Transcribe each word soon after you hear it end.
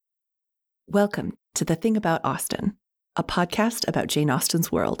Welcome to The Thing About Austen, a podcast about Jane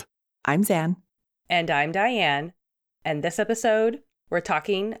Austen's world. I'm Zan. And I'm Diane. And this episode, we're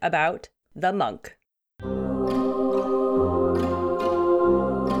talking about The Monk.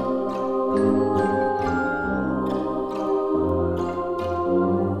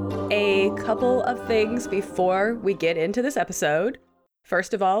 A couple of things before we get into this episode.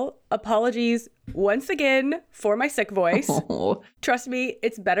 First of all, apologies once again for my sick voice. Oh. Trust me,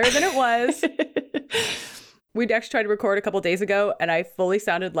 it's better than it was. We'd actually tried to record a couple days ago, and I fully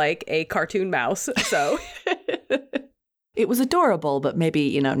sounded like a cartoon mouse, so... It was adorable, but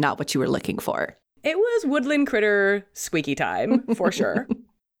maybe, not what you were looking for. It was woodland critter squeaky time, for sure.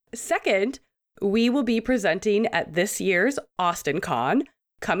 Second, we will be presenting at this year's AustenCon,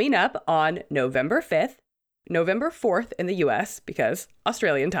 coming up on November 5th, November 4th in the US, because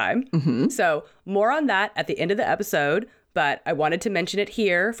Australian time. Mm-hmm. So more on that at the end of the episode, but I wanted to mention it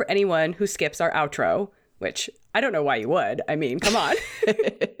here for anyone who skips our outro, which I don't know why you would. I mean, come on.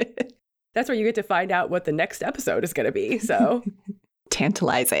 That's where you get to find out what the next episode is going to be, so.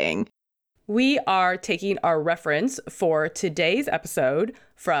 Tantalizing. We are taking our reference for today's episode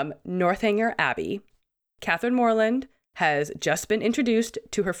from Northanger Abbey. Catherine Morland has just been introduced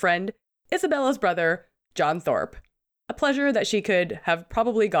to her friend Isabella's brother, John Thorpe, a pleasure that she could have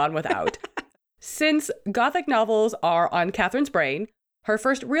probably gone without. Since Gothic novels are on Catherine's brain, her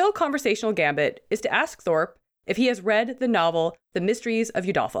first real conversational gambit is to ask Thorpe if he has read the novel The Mysteries of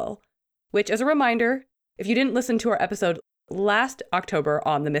Udolpho, which, as a reminder, if you didn't listen to our episode last October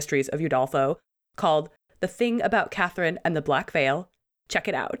on The Mysteries of Udolpho, called The Thing About Catherine and the Black Veil, check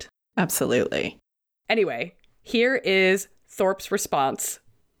it out. Absolutely. Anyway, here is Thorpe's response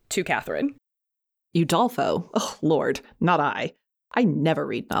to Catherine. Udolpho? Oh, Lord, not I. I never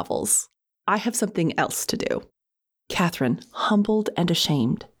read novels. I have something else to do. Catherine, humbled and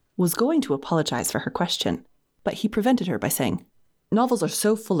ashamed, was going to apologize for her question, but he prevented her by saying, "Novels are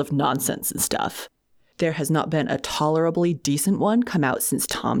so full of nonsense and stuff. There has not been a tolerably decent one come out since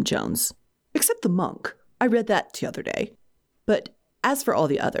Tom Jones. Except The Monk. I read that the other day. But as for all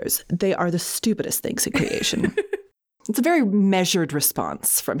the others, they are the stupidest things in creation." It's a very measured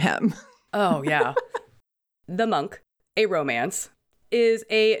response from him. Oh, yeah. The Monk, a Romance, is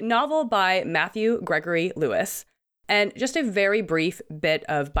a novel by Matthew Gregory Lewis, and just a very brief bit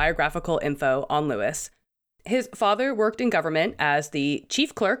of biographical info on Lewis. His father worked in government as the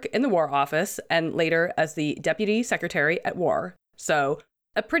chief clerk in the War Office and later as the deputy secretary at War, so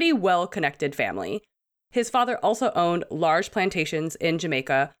a pretty well-connected family. His father also owned large plantations in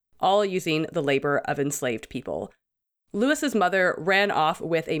Jamaica, all using the labor of enslaved people. Lewis's mother ran off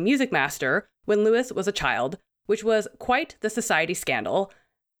with a music master when Lewis was a child, which was quite the society scandal,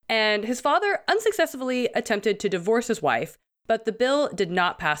 and his father unsuccessfully attempted to divorce his wife, but the bill did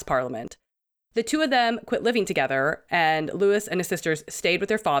not pass Parliament. The two of them quit living together, and Lewis and his sisters stayed with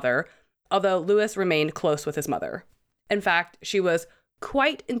their father, although Lewis remained close with his mother. In fact, she was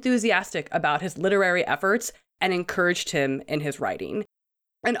quite enthusiastic about his literary efforts and encouraged him in his writing.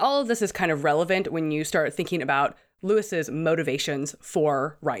 And all of this is kind of relevant when you start thinking about Lewis's motivations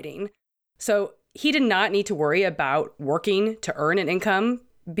for writing. So he did not need to worry about working to earn an income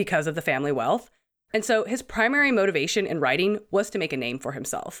because of the family wealth. And so his primary motivation in writing was to make a name for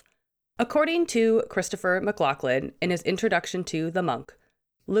himself. According to Christopher McLaughlin in his introduction to The Monk,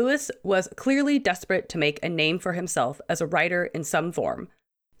 Lewis was clearly desperate to make a name for himself as a writer in some form,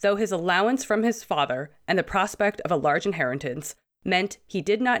 though his allowance from his father and the prospect of a large inheritance meant he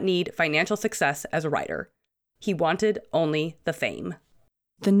did not need financial success as a writer. He wanted only the fame.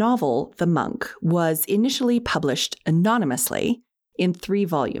 The novel, The Monk, was initially published anonymously in 3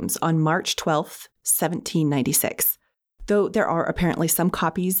 volumes on March 12th, 1796, though there are apparently some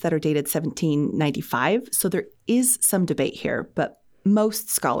copies that are dated 1795, so there is some debate here, but most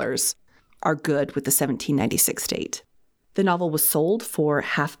scholars are good with the 1796 date. The novel was sold for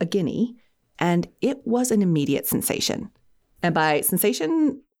half a guinea, and it was an immediate sensation. And by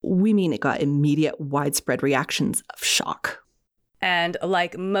sensation, we mean it got immediate, widespread reactions of shock. And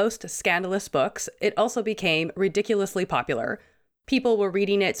like most scandalous books, it also became ridiculously popular. People were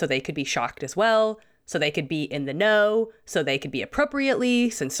reading it so they could be shocked as well, so they could be in the know, so they could be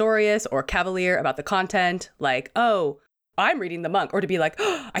appropriately censorious or cavalier about the content, like, oh, I'm reading The Monk, or to be like,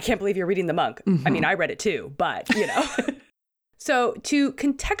 oh, I can't believe you're reading The Monk. Mm-hmm. I mean, I read it too, but, So to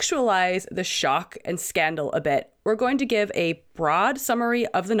contextualize the shock and scandal a bit, we're going to give a broad summary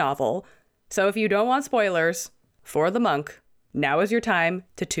of the novel. So if you don't want spoilers for The Monk, now is your time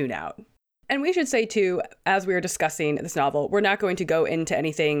to tune out. And we should say too, as we are discussing this novel, we're not going to go into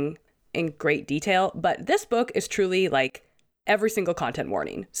anything in great detail, but this book is truly like every single content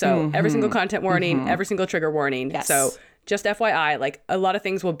warning. So every single content warning, every single trigger warning. Yes. So just FYI, like a lot of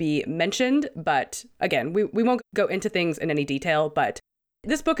things will be mentioned, but again, we won't go into things in any detail, but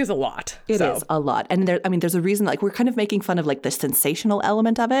this book is a lot. It is a lot. And there's a reason, like, we're kind of making fun of like the sensational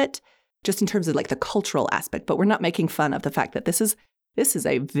element of it, just in terms of like the cultural aspect, but we're not making fun of the fact that this is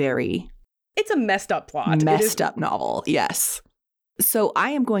a very... It's a messed up plot. Messed up novel, yes. So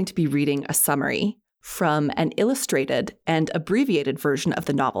I am going to be reading a summary from an illustrated and abbreviated version of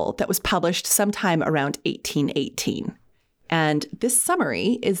the novel that was published sometime around 1818. And this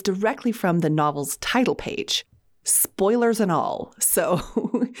summary is directly from the novel's title page. Spoilers and all. So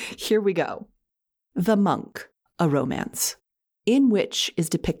here we go. The Monk, a Romance, in which is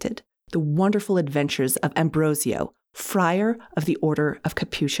depicted the wonderful adventures of Ambrosio, friar of the Order of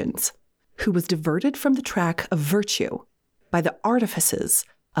Capuchins, who was diverted from the track of virtue by the artifices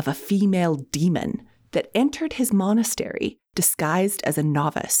of a female demon that entered his monastery disguised as a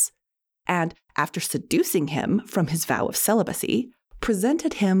novice, and after seducing him from his vow of celibacy,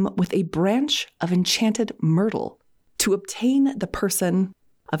 presented him with a branch of enchanted myrtle to obtain the person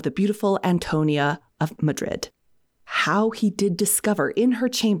of the beautiful Antonia of Madrid. How he did discover in her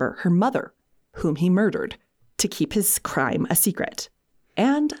chamber her mother, whom he murdered, to keep his crime a secret,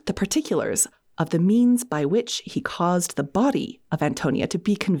 and the particulars of the means by which he caused the body of Antonia to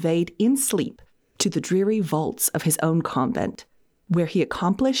be conveyed in sleep to the dreary vaults of his own convent, where he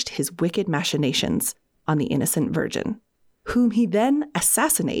accomplished his wicked machinations on the innocent virgin, whom he then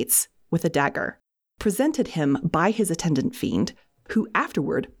assassinates with a dagger, presented him by his attendant fiend, who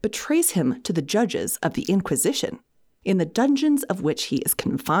afterward betrays him to the judges of the Inquisition, in the dungeons of which he is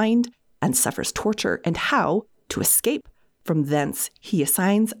confined and suffers torture, and how, to escape from thence, he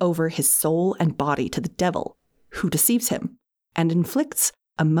assigns over his soul and body to the devil, who deceives him and inflicts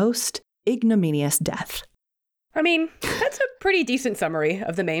a most ignominious death. I mean, that's a pretty decent summary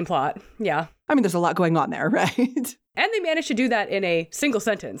of the main plot. Yeah. I mean, there's a lot going on there, right? And they managed to do that in a single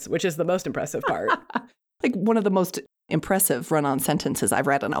sentence, which is the most impressive part. Like one of the most impressive run-on sentences I've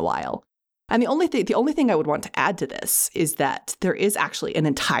read in a while. And the only thing I would want to add to this is that there is actually an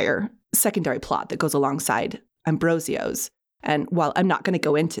entire secondary plot that goes alongside Ambrosio's. And while I'm not going to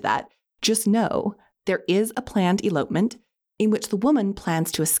go into that, just know there is a planned elopement in which the woman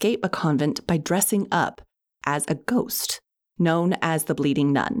plans to escape a convent by dressing up as a ghost, known as the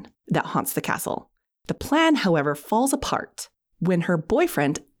Bleeding Nun, that haunts the castle. The plan, however, falls apart when her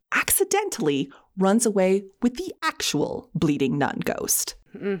boyfriend accidentally runs away with the actual Bleeding Nun ghost.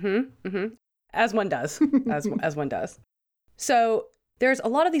 As one does. As one does. So there's a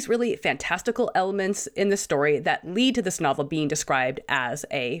lot of these really fantastical elements in the story that lead to this novel being described as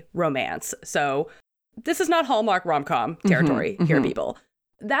a romance. So this is not Hallmark rom-com territory here, people.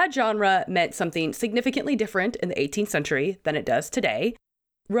 That genre meant something significantly different in the 18th century than it does today.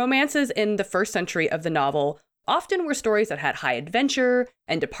 Romances in the first century of the novel often were stories that had high adventure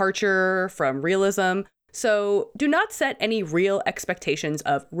and departure from realism. So do not set any real expectations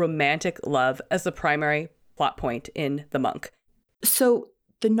of romantic love as the primary plot point in The Monk. So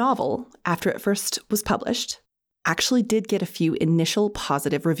the novel, after it first was published, actually did get a few initial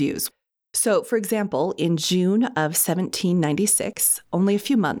positive reviews. So, for example, in June of 1796, only a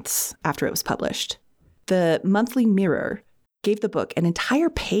few months after it was published, the Monthly Mirror gave the book an entire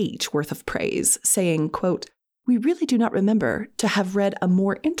page worth of praise, saying, quote, "We really do not remember to have read a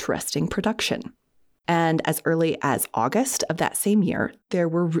more interesting production." And as early as August of that same year, there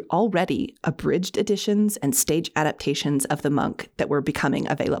were already abridged editions and stage adaptations of The Monk that were becoming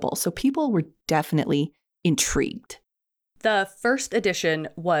available. So people were definitely intrigued. The first edition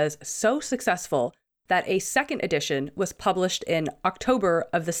was so successful that a second edition was published in October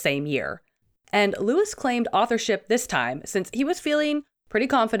of the same year. And Lewis claimed authorship this time since he was feeling pretty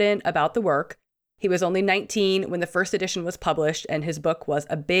confident about the work. He was only 19 when the first edition was published, and his book was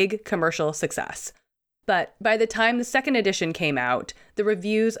a big commercial success. But by the time the second edition came out, the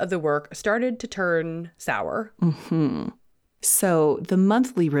reviews of the work started to turn sour. So the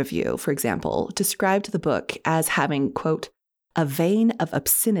Monthly Review, for example, described the book as having, quote, "a vein of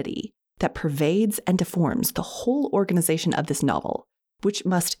obscenity that pervades and deforms the whole organization of this novel, which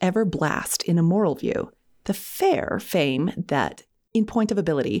must ever blast, in a moral view, the fair fame that, in point of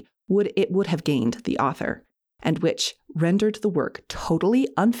ability, it would have gained the author, and which rendered the work totally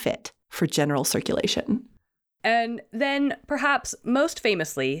unfit for general circulation." And then, perhaps most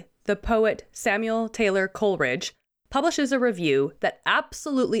famously, the poet Samuel Taylor Coleridge publishes a review that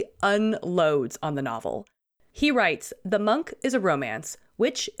absolutely unloads on the novel. He writes, "The Monk is a romance,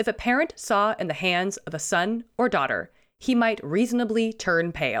 which, if a parent saw in the hands of a son or daughter, he might reasonably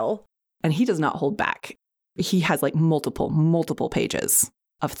turn pale." And he does not hold back. He has like multiple pages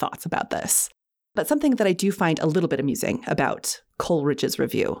of thoughts about this. But something that I do find a little bit amusing about Coleridge's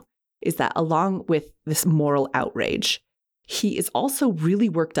review is that along with this moral outrage, he is also really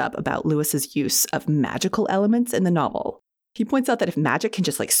worked up about Lewis's use of magical elements in the novel. He points out that if magic can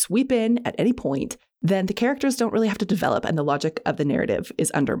just like sweep in at any point, then the characters don't really have to develop and the logic of the narrative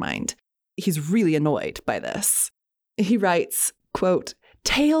is undermined. He's really annoyed by this. He writes, quote,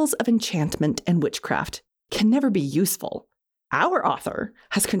 "Tales of enchantment and witchcraft can never be useful. Our author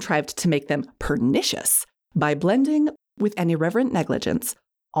has contrived to make them pernicious by blending with an irreverent negligence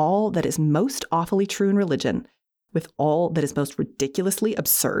all that is most awfully true in religion with all that is most ridiculously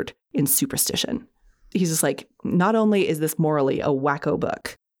absurd in superstition." He's just like, not only is this morally a wacko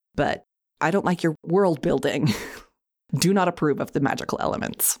book, but I don't like your world building. Do not approve of the magical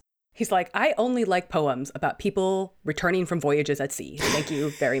elements. He's like, I only like poems about people returning from voyages at sea. Thank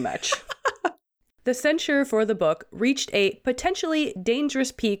you very much. The censure for the book reached a potentially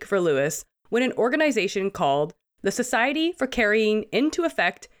dangerous peak for Lewis when an organization called the Society for Carrying into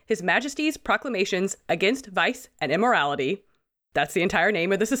Effect His Majesty's Proclamations Against Vice and Immorality, that's the entire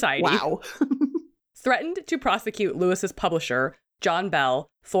name of the society, Wow. threatened to prosecute Lewis's publisher, John Bell,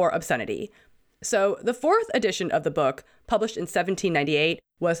 for obscenity. So the fourth edition of the book, published in 1798,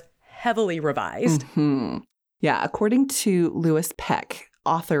 was heavily revised. Mm-hmm. Yeah, according to Lewis Peck,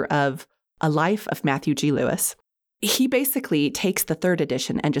 author of A Life of Matthew G. Lewis, he basically takes the third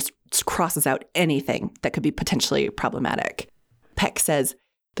edition and just crosses out anything that could be potentially problematic. Peck says,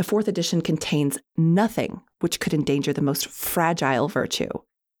 the fourth edition contains nothing which could endanger the most fragile virtue.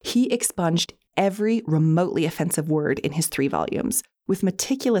 He expunged every remotely offensive word in his 3 volumes with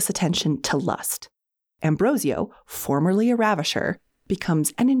meticulous attention to lust. Ambrosio, formerly a ravisher,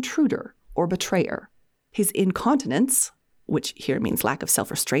 becomes an intruder or betrayer. His incontinence, which here means lack of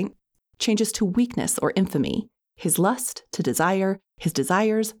self-restraint, changes to weakness or infamy, his lust to desire, his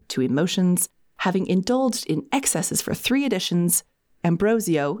desires to emotions. Having indulged in excesses for 3 editions,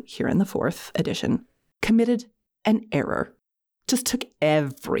 Ambrosio, here in the 4th edition, committed an error. Just took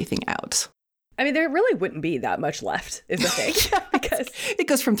everything out. I mean, there really wouldn't be that much left, is the thing. Because it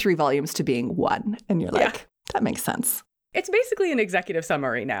goes from 3 volumes to being 1, and you're like, that makes sense. It's basically an executive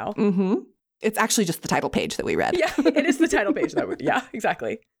summary now. Mm-hmm. It's actually just the title page that we read. Yeah, it is the title page. Yeah,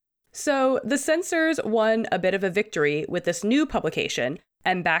 exactly. So the censors won a bit of a victory with this new publication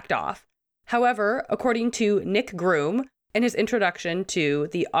and backed off. However, according to Nick Groom, in his introduction to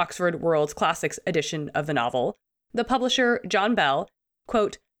the Oxford World's Classics edition of the novel, the publisher, John Bell,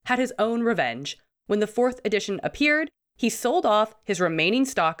 quote, had his own revenge. When the 4th edition appeared, he sold off his remaining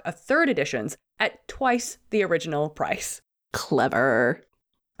stock of 3rd editions at twice the original price. Clever.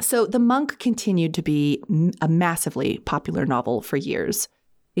 So The Monk continued to be a massively popular novel for years.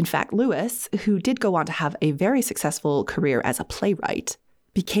 In fact, Lewis, who did go on to have a very successful career as a playwright,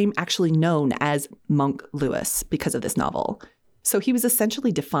 became actually known as Monk Lewis because of this novel. So he was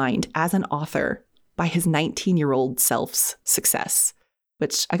essentially defined as an author by his 19-year-old self's success,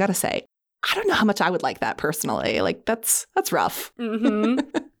 which I gotta say, I don't know how much I would like that personally. Like, that's rough. Mm-hmm.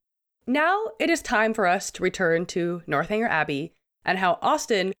 Now it is time for us to return to Northanger Abbey and how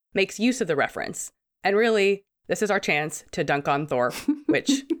Austen makes use of the reference. And really, this is our chance to dunk on Thorpe,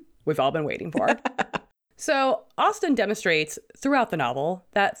 which we've all been waiting for. So Austen demonstrates throughout the novel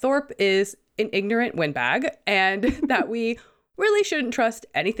that Thorpe is an ignorant windbag and that we really shouldn't trust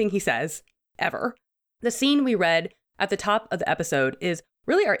anything he says, ever. The scene we read at the top of the episode is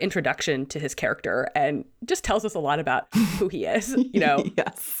really our introduction to his character and just tells us a lot about who he is. You know,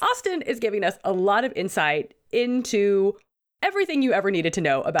 Yes. Austen is giving us a lot of insight into everything you ever needed to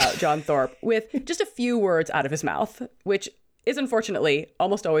know about John Thorpe with just a few words out of his mouth, which is unfortunately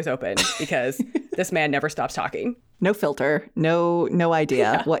almost always open because this man never stops talking. No filter, no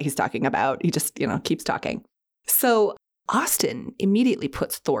idea what he's talking about. He just, keeps talking. So Austen immediately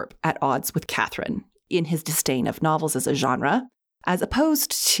puts Thorpe at odds with Catherine in his disdain of novels as a genre, as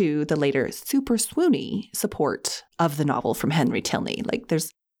opposed to the later super swoony support of the novel from Henry Tilney. Like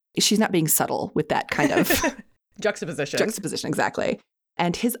she's not being subtle with that kind of Juxtaposition, exactly.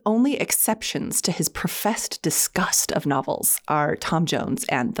 And his only exceptions to his professed disgust of novels are Tom Jones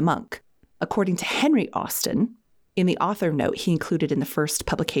and The Monk. According to Henry Austen, in the author note he included in the first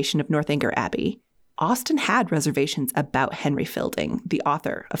publication of Northanger Abbey, Austen had reservations about Henry Fielding, the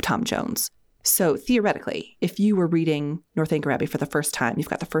author of Tom Jones. So theoretically, if you were reading Northanger Abbey for the first time, you've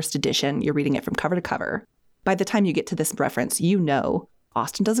got the first edition, you're reading it from cover to cover. By the time you get to this reference,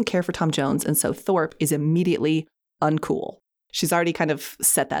 Austen doesn't care for Tom Jones, and so Thorpe is immediately uncool. She's already kind of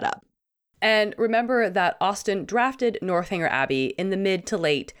set that up. And remember that Austen drafted Northanger Abbey in the mid to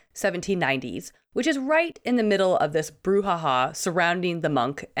late 1790s, which is right in the middle of this brouhaha surrounding the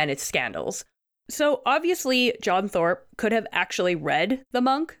monk and its scandals. So obviously, John Thorpe could have actually read The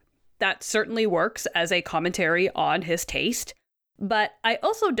Monk. That certainly works as a commentary on his taste. But I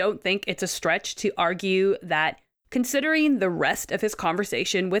also don't think it's a stretch to argue that, considering the rest of his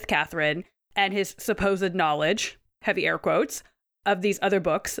conversation with Catherine and his supposed knowledge, heavy air quotes, of these other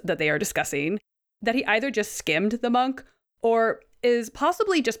books that they are discussing, that he either just skimmed The Monk or is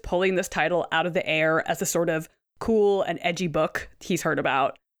possibly just pulling this title out of the air as a sort of cool and edgy book he's heard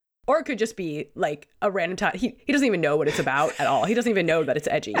about. Or it could just be like a random time. He doesn't even know what it's about at all. He doesn't even know that it's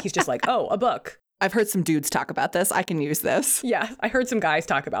edgy. He's just like, oh, a book. I've heard some dudes talk about this. I can use this. Yeah, I heard some guys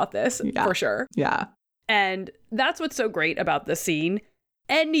talk about this for sure. Yeah. And that's what's so great about this scene.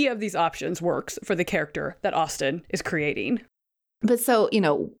 Any of these options works for the character that Austen is creating. But so,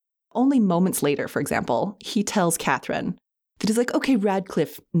 only moments later, for example, he tells Catherine that he's like, okay,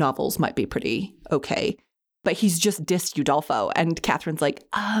 Radcliffe novels might be pretty okay. But he's just dissed Udolpho. And Catherine's like,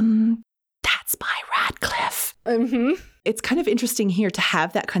 that's by Radcliffe. Mm-hmm. It's kind of interesting here to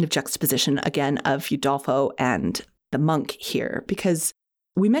have that kind of juxtaposition again of Udolpho and the monk here, because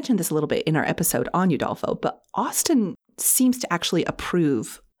we mentioned this a little bit in our episode on Udolpho, but Austen seems to actually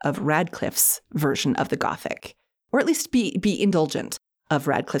approve of Radcliffe's version of the Gothic, or at least be indulgent of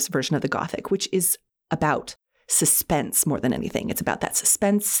Radcliffe's version of the Gothic, which is about suspense more than anything. It's about that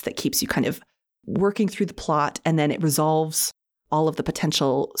suspense that keeps you kind of working through the plot, and then it resolves all of the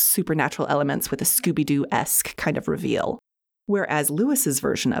potential supernatural elements with a Scooby-Doo-esque kind of reveal. Whereas Lewis's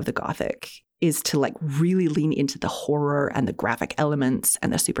version of the Gothic is to like really lean into the horror and the graphic elements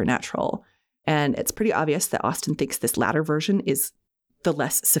and the supernatural. And it's pretty obvious that Austen thinks this latter version is the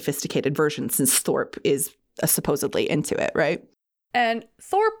less sophisticated version, since Thorpe is supposedly into it, right? And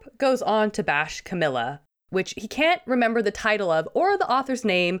Thorpe goes on to bash Camilla, which he can't remember the title of or the author's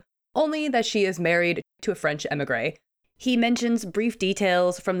name, only that she is married to a French émigré. He mentions brief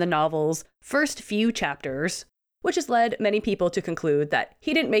details from the novel's first few chapters, which has led many people to conclude that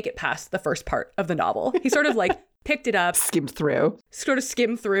he didn't make it past the first part of the novel. He sort of like picked it up, skimmed through,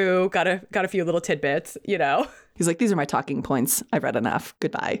 got a few little tidbits, He's like, these are my talking points. I've read enough.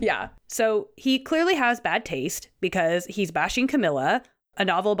 Goodbye. Yeah. So he clearly has bad taste because he's bashing Camilla, a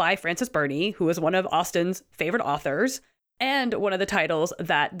novel by Frances Burney, who is one of Austen's favorite authors, and one of the titles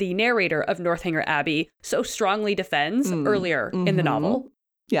that the narrator of Northanger Abbey so strongly defends earlier in the novel.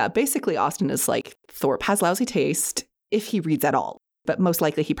 Yeah, basically Austen is like, Thorpe has lousy taste if he reads at all, but most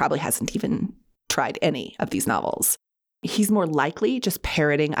likely he probably hasn't even tried any of these novels. He's more likely just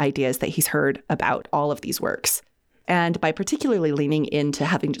parroting ideas that he's heard about all of these works. And by particularly leaning into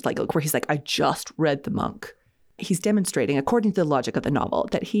having just like where he's like, I just read The Monk, he's demonstrating, according to the logic of the novel,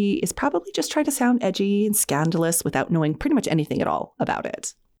 that he is probably just trying to sound edgy and scandalous without knowing pretty much anything at all about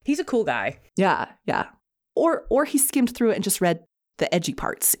it. He's a cool guy. Yeah. Or he skimmed through it and just read the edgy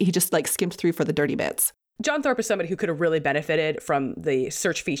parts. He just like skimmed through for the dirty bits. John Thorpe is somebody who could have really benefited from the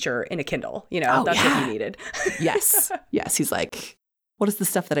search feature in a Kindle. That's what he needed. Yes. He's like, what is the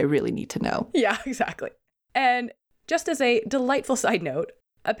stuff that I really need to know? Yeah, exactly. And just as a delightful side note,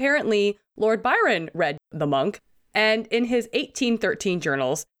 apparently Lord Byron read The Monk, and in his 1813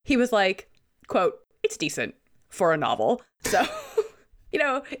 journals, he was like, quote, it's decent for a novel. So,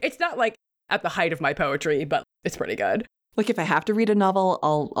 it's not like at the height of my poetry, but it's pretty good. Like if I have to read a novel,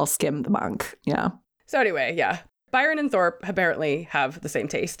 I'll skim The Monk. Yeah. So anyway, yeah. Byron and Thorpe apparently have the same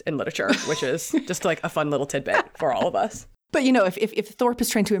taste in literature, which is just like a fun little tidbit for all of us. But if Thorpe is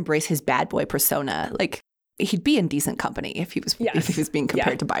trying to embrace his bad boy persona, like he'd be in decent company if he was being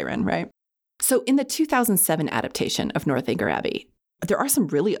compared to Byron, right? So in the 2007 adaptation of Northanger Abbey, there are some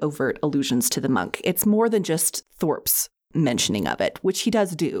really overt allusions to the monk. It's more than just Thorpe's mentioning of it, which he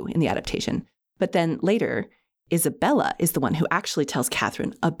does do in the adaptation. But then later, Isabella is the one who actually tells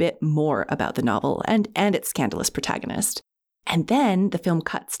Catherine a bit more about the novel and its scandalous protagonist. And then the film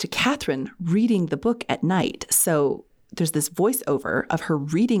cuts to Catherine reading the book at night. So there's this voiceover of her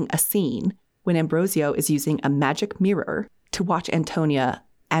reading a scene when Ambrosio is using a magic mirror to watch Antonia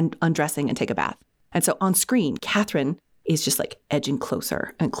and undressing and take a bath. And so on screen, Catherine is just like edging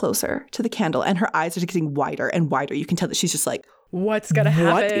closer and closer to the candle, and her eyes are getting wider and wider. You can tell that she's just like, what's going to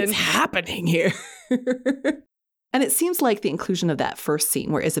happen? What is happening here? And it seems like the inclusion of that first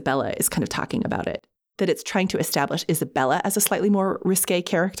scene where Isabella is kind of talking about it, that it's trying to establish Isabella as a slightly more risque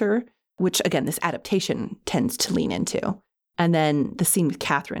character, which, again, this adaptation tends to lean into. And then the scene with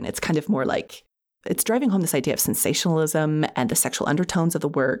Catherine, it's kind of more like, it's driving home this idea of sensationalism and the sexual undertones of the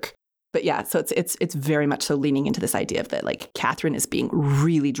work. But yeah, so it's very much so leaning into this idea of that, like, Catherine is being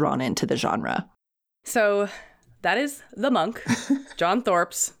really drawn into the genre. So that is The Monk, John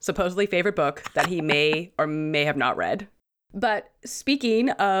Thorpe's supposedly favorite book that he may or may have not read. But speaking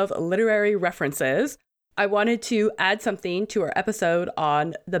of literary references, I wanted to add something to our episode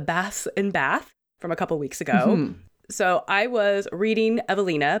on the Baths in Bath from a couple weeks ago. Mm-hmm. So I was reading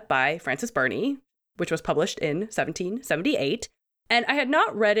Evelina by Frances Burney, which was published in 1778. And I had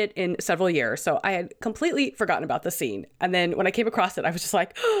not read it in several years, so I had completely forgotten about the scene. And then when I came across it, I was just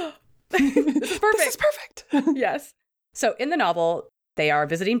like, oh, this is perfect. This is perfect. Yes. So in the novel, they are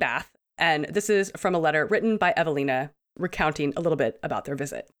visiting Bath, and this is from a letter written by Evelina recounting a little bit about their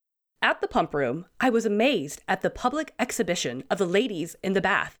visit. At the pump room, I was amazed at the public exhibition of the ladies in the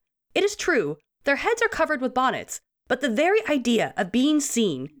bath. It is true, their heads are covered with bonnets, but the very idea of being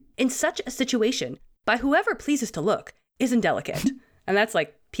seen in such a situation by whoever pleases to look is indelicate. And that's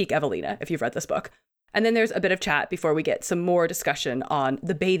like peak Evelina, if you've read this book. And then there's a bit of chat before we get some more discussion on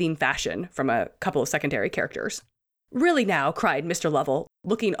the bathing fashion from a couple of secondary characters. Really now, cried Mr. Lovell,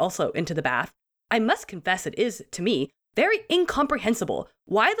 looking also into the bath, I must confess it is, to me, very incomprehensible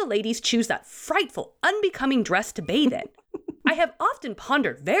why the ladies choose that frightful, unbecoming dress to bathe in. I have often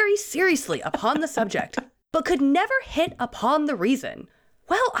pondered very seriously upon the subject, but could never hit upon the reason.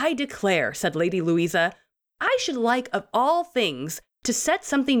 Well, I declare, said Lady Louisa, I should like of all things to set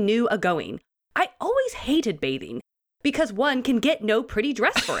something new a-going. I always hated bathing, because one can get no pretty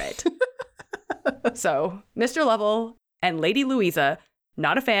dress for it. So, Mr. Lovell and Lady Louisa,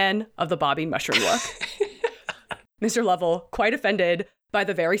 not a fan of the bobbing mushroom look. Mr. Lovell, quite offended by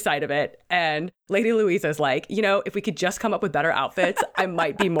the very sight of it. And Lady Louisa's like, if we could just come up with better outfits, I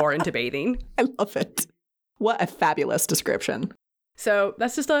might be more into bathing. I love it. What a fabulous description. So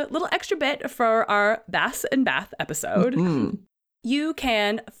that's just a little extra bit for our Baths in Bath episode. Mm-hmm. You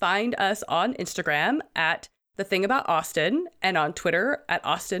can find us on Instagram at The Thing About Austen and on Twitter at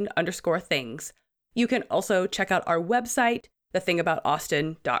Austen_things. You can also check out our website,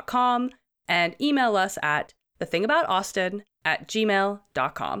 thethingaboutausten.com, and email us at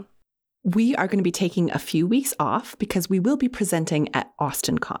thethingaboutausten@gmail.com. We are going to be taking a few weeks off because we will be presenting at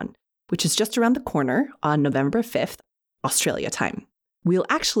AustenCon, which is just around the corner on November 5th, Australia time. We'll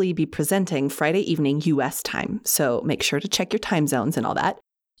actually be presenting Friday evening US time, so make sure to check your time zones and all that.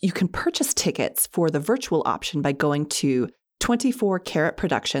 You can purchase tickets for the virtual option by going to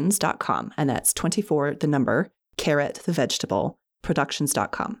 24caratproductions.com, and that's 24, the number, carrot, the vegetable,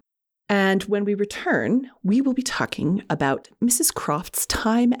 productions.com. And when we return, we will be talking about Mrs. Croft's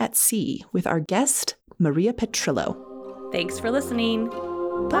time at sea with our guest, Maria Petrillo. Thanks for listening.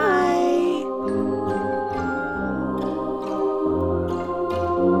 Bye.